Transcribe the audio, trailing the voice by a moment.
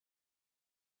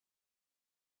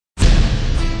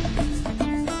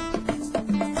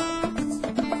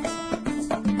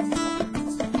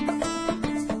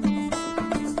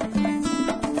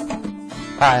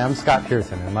Hi, I'm Scott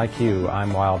Pearson, and like you,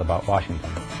 I'm wild about Washington.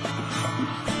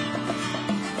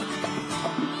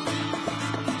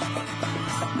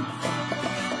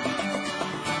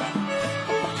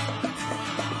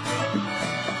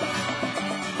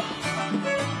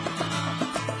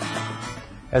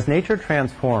 As nature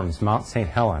transforms Mount St.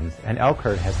 Helens, an elk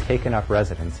herd has taken up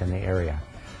residence in the area.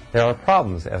 There are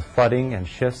problems as flooding and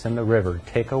shifts in the river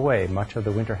take away much of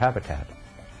the winter habitat.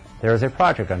 There is a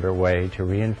project underway to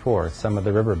reinforce some of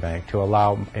the riverbank to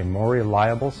allow a more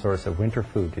reliable source of winter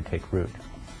food to take root.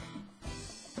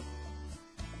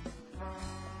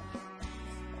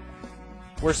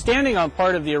 We're standing on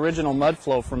part of the original mud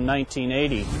flow from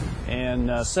 1980,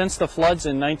 and since the floods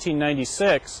in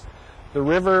 1996, the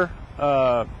river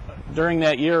during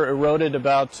that year eroded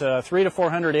about 300 to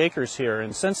 400 acres here,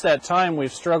 and since that time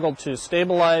we've struggled to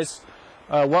stabilize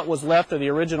what was left of the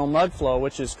original mud flow,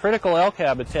 which is critical elk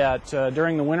habitat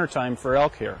during the wintertime for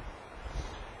elk here.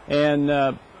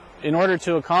 And in order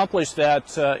to accomplish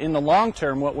that in the long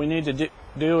term, what we need to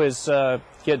do is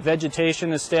get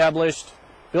vegetation established,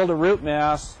 build a root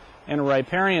mass and a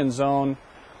riparian zone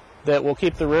that will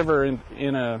keep the river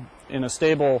in a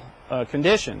stable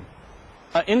condition.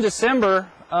 In December,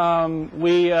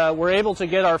 we were able to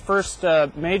get our first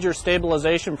major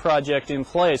stabilization project in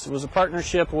place. It was a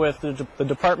partnership with the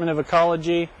Department of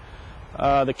Ecology,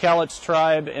 the Cowlitz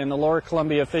Tribe, and the Lower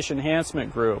Columbia Fish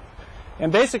Enhancement Group.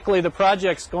 And basically the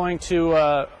project's going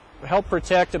to help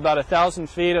protect about 1,000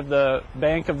 feet of the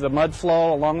bank of the mud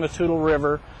flow along the Toutle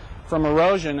River from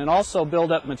erosion, and also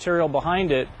build up material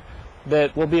behind it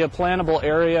that will be a plantable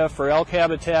area for elk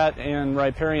habitat and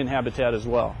riparian habitat as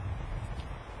well.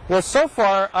 Well, so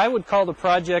far, I would call the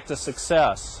project a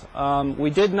success. We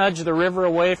did nudge the river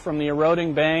away from the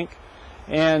eroding bank,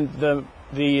 and the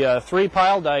 3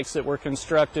 pile dikes that were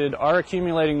constructed are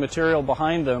accumulating material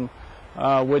behind them,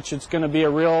 which is going to be a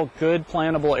real good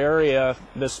plantable area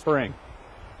this spring.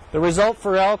 The result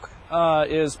for elk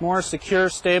is more secure,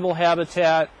 stable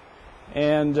habitat,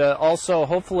 and also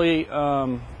hopefully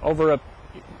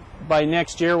by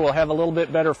next year we'll have a little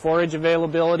bit better forage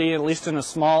availability, at least in a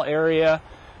small area.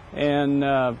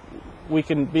 And we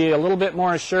can be a little bit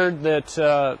more assured that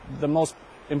the most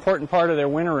important part of their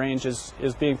winter range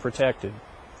is being protected.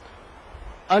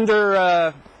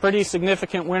 Under pretty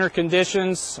significant winter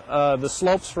conditions, the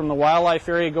slopes from the wildlife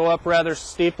area go up rather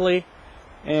steeply,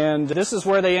 and this is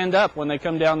where they end up when they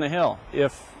come down the hill.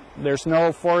 If there's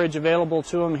no forage available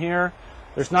to them here,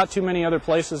 there's not too many other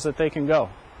places that they can go.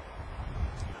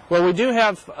 Well, we do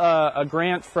have a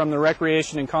grant from the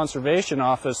Recreation and Conservation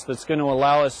Office that's going to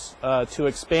allow us to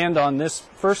expand on this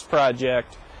first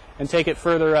project and take it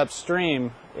further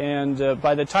upstream. And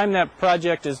by the time that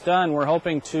project is done, we're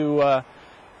hoping to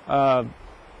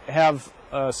have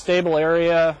a stable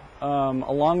area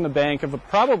along the bank of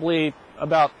probably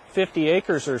about 50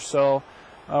 acres or so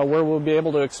where we'll be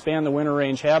able to expand the winter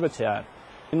range habitat.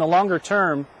 In the longer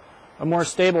term, a more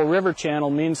stable river channel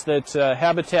means that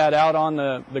habitat out on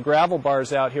the gravel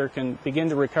bars out here can begin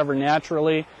to recover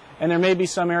naturally, and there may be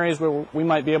some areas where we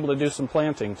might be able to do some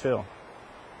planting too.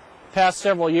 Past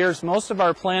several years, most of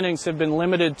our plantings have been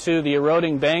limited to the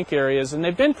eroding bank areas, and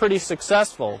they've been pretty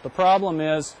successful. The problem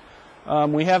is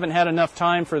we haven't had enough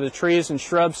time for the trees and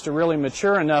shrubs to really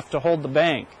mature enough to hold the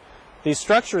bank. These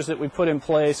structures that we put in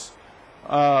place,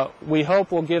 we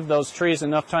hope will give those trees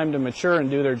enough time to mature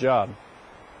and do their job.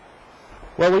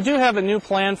 Well, we do have a new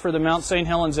plan for the Mount St.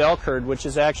 Helens elk herd, which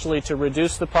is actually to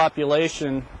reduce the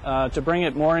population to bring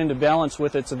it more into balance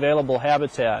with its available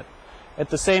habitat. At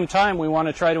the same time, we want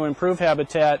to try to improve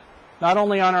habitat not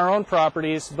only on our own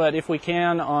properties, but if we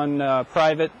can on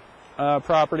private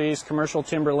properties, commercial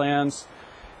timberlands.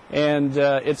 And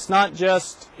it's not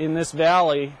just in this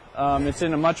valley, it's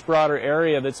in a much broader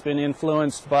area that's been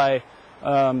influenced by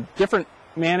different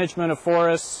management of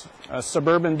forests,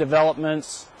 suburban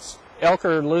developments. Elk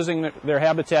are losing their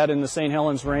habitat in the St.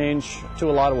 Helens range to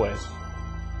a lot of ways.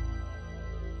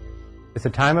 It's a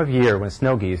time of year when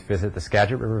snow geese visit the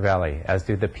Skagit River Valley, as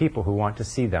do the people who want to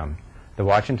see them. The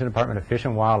Washington Department of Fish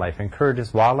and Wildlife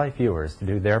encourages wildlife viewers to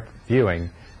do their viewing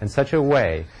in such a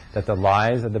way that the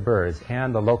lives of the birds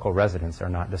and the local residents are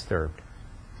not disturbed.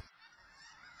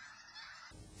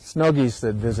 Snow geese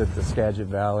that visit the Skagit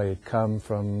Valley come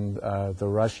from the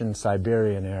Russian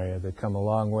Siberian area. They come a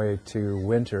long way to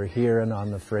winter here and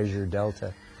on the Fraser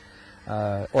Delta.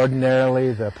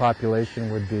 Ordinarily, the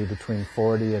population would be between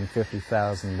 40 and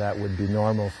 50,000. That would be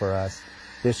normal for us.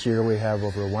 This year we have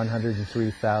over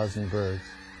 103,000 birds.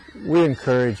 We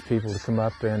encourage people to come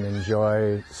up and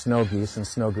enjoy snow geese and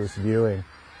snow goose viewing.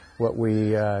 What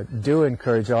we do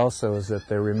encourage also is that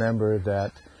they remember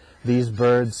that these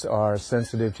birds are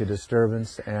sensitive to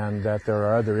disturbance and that there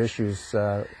are other issues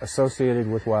associated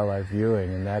with wildlife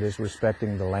viewing, and that is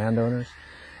respecting the landowners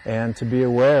and to be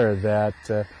aware that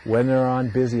when they're on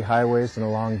busy highways and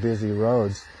along busy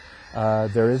roads,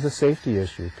 there is a safety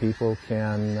issue. People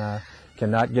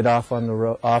cannot get off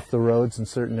the roads in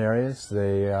certain areas.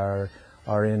 They are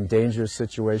in dangerous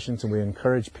situations, and we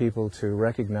encourage people to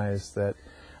recognize that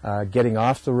getting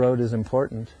off the road is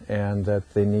important, and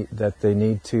that they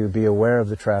need to be aware of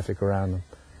the traffic around them.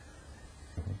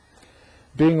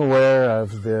 Being aware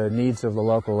of the needs of the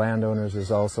local landowners is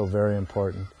also very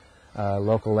important.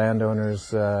 Local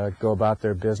landowners go about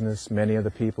their business. Many of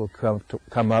the people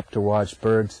come up to watch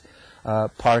birds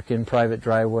park in private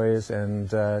driveways and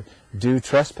do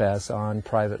trespass on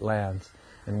private lands.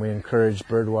 And we encourage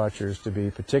bird watchers to be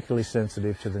particularly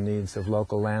sensitive to the needs of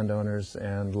local landowners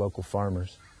and local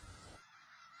farmers.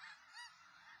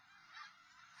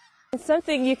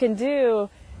 Something you can do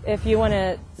if you want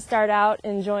to start out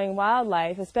enjoying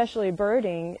wildlife, especially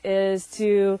birding, is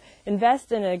to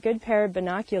invest in a good pair of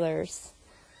binoculars.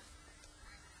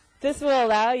 This will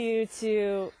allow you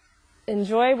to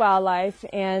enjoy wildlife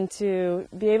and to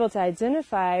be able to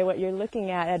identify what you're looking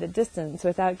at a distance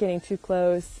without getting too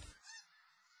close.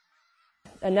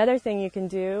 Another thing you can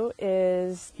do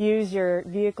is use your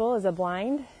vehicle as a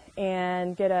blind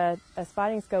and get a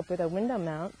spotting scope with a window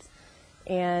mount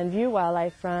and view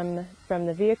wildlife from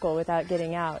the vehicle without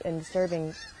getting out and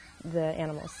disturbing the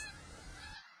animals.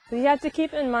 So you have to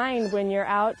keep in mind when you're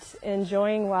out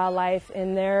enjoying wildlife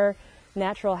in their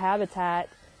natural habitat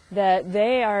that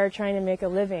they are trying to make a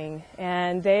living,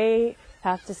 and they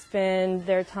have to spend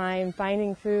their time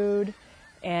finding food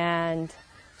and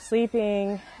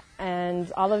sleeping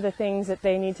and all of the things that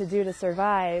they need to do to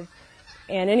survive.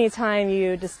 And anytime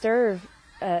you disturb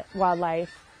wildlife,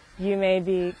 you may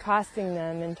be costing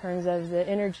them in terms of the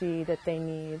energy that they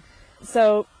need.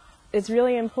 So it's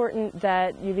really important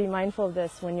that you be mindful of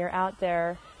this when you're out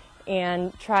there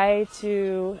and try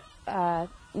to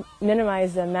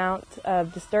minimize the amount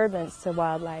of disturbance to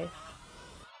wildlife.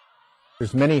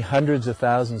 There's many hundreds of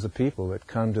thousands of people that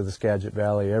come to the Skagit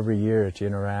Valley every year to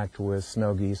interact with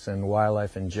snow geese and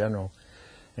wildlife in general.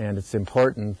 And it's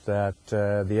important that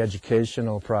the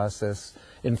educational process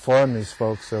inform these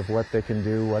folks of what they can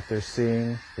do, what they're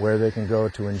seeing, where they can go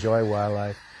to enjoy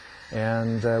wildlife,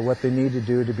 and what they need to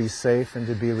do to be safe and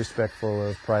to be respectful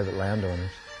of private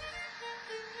landowners.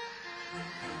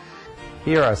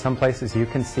 Here are some places you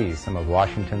can see some of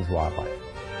Washington's wildlife.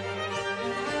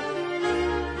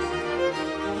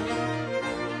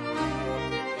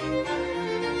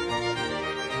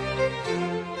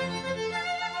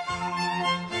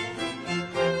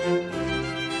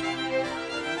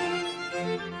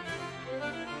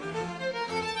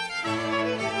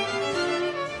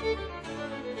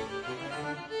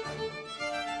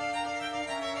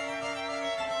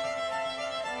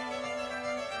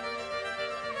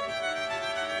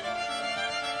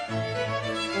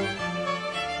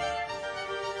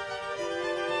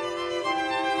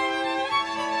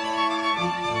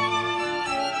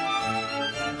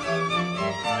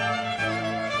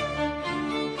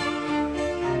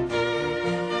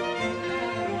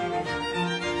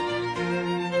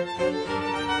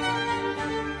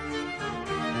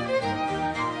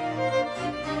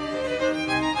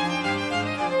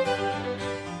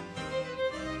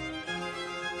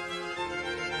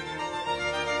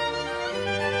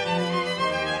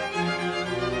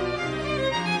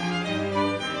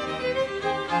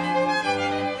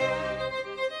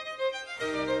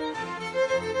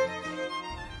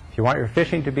 If you want your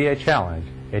fishing to be a challenge,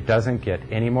 it doesn't get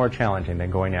any more challenging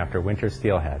than going after winter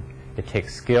steelhead. It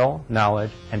takes skill, knowledge,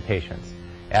 and patience.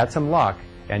 Add some luck,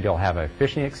 and you'll have a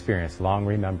fishing experience long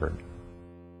remembered.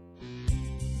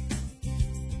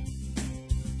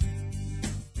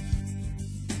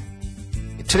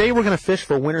 Today we're going to fish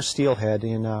for winter steelhead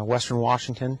in western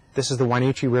Washington. This is the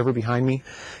Wynoochee River behind me,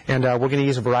 and we're going to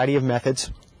use a variety of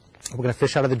methods. We're going to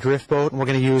fish out of the drift boat, and we're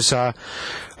going to use, we're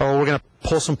going to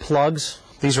pull some plugs.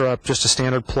 These are just a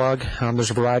standard plug.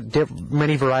 There's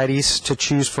many varieties to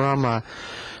choose from. I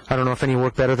don't know if any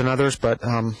work better than others, but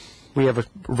we have a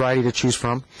variety to choose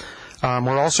from.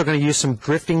 We're also going to use some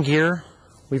drifting gear.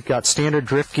 We've got standard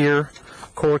drift gear,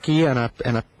 corky, and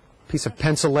a piece of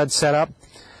pencil lead setup.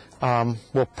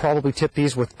 We'll probably tip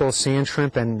these with both sand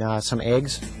shrimp and some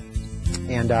eggs,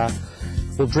 and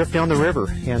we'll drift down the river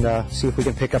and see if we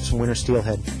can pick up some winter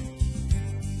steelhead.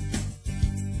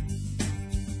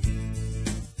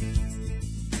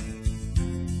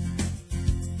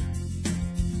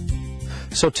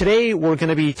 So today we're going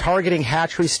to be targeting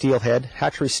hatchery steelhead.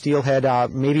 Hatchery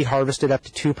steelhead may be harvested up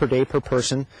to 2 per day per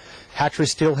person. Hatchery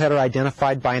steelhead are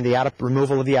identified by the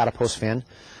removal of the adipose fin.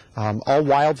 All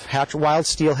wild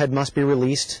steelhead must be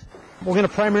released. We're going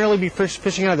to primarily be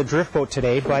fishing out of the drift boat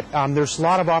today, but there's a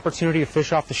lot of opportunity to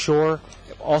fish off the shore.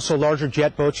 Also larger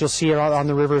jet boats, you'll see it on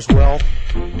the river as well.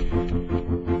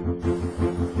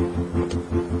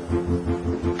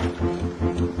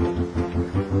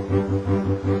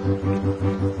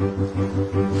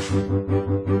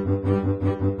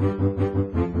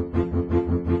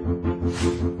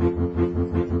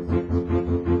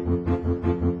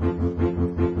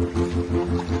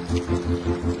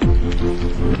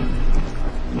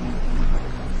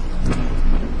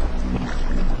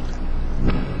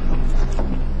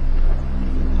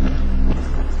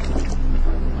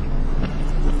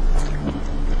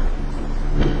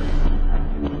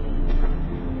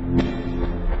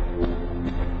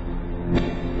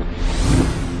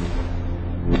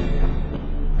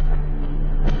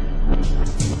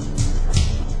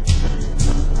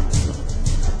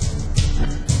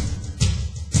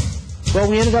 Well,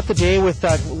 we ended up the day with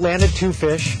landed 2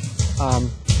 fish,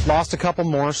 lost a couple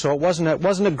more, so it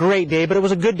wasn't a great day, but it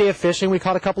was a good day of fishing. We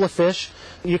caught a couple of fish.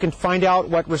 You can find out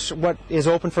what is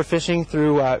open for fishing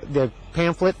through the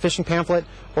fishing pamphlet,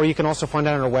 or you can also find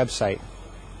out on our website.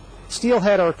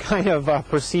 Steelhead are kind of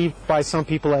perceived by some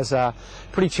people as a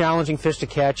pretty challenging fish to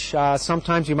catch.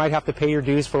 Sometimes you might have to pay your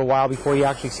dues for a while before you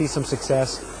actually see some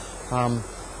success.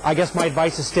 I guess my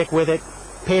advice is stick with it.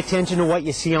 Pay attention to what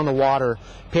you see on the water.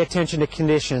 Pay attention to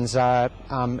conditions,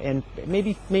 and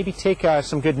maybe take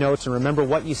some good notes and remember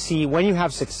what you see when you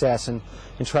have success, and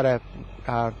try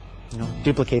to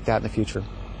duplicate that in the future.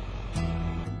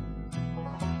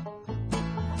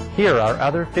 Here are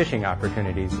other fishing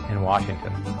opportunities in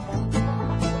Washington.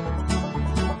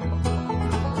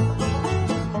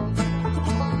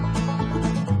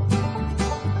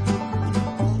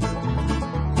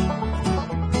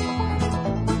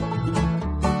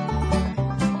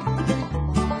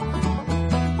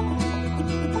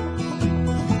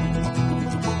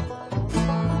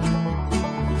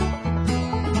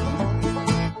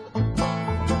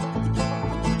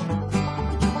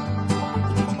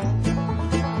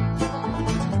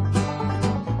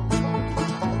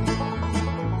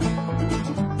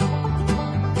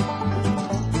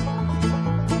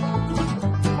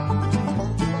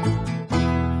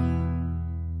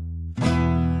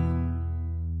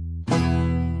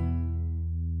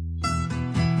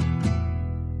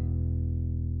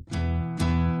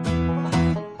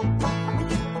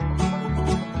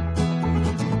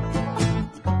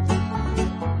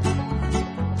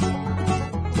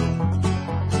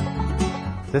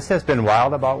 This has been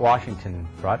Wild About Washington,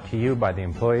 brought to you by the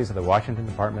employees of the Washington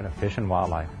Department of Fish and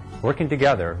Wildlife. Working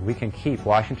together, we can keep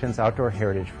Washington's outdoor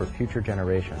heritage for future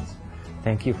generations.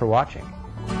 Thank you for watching.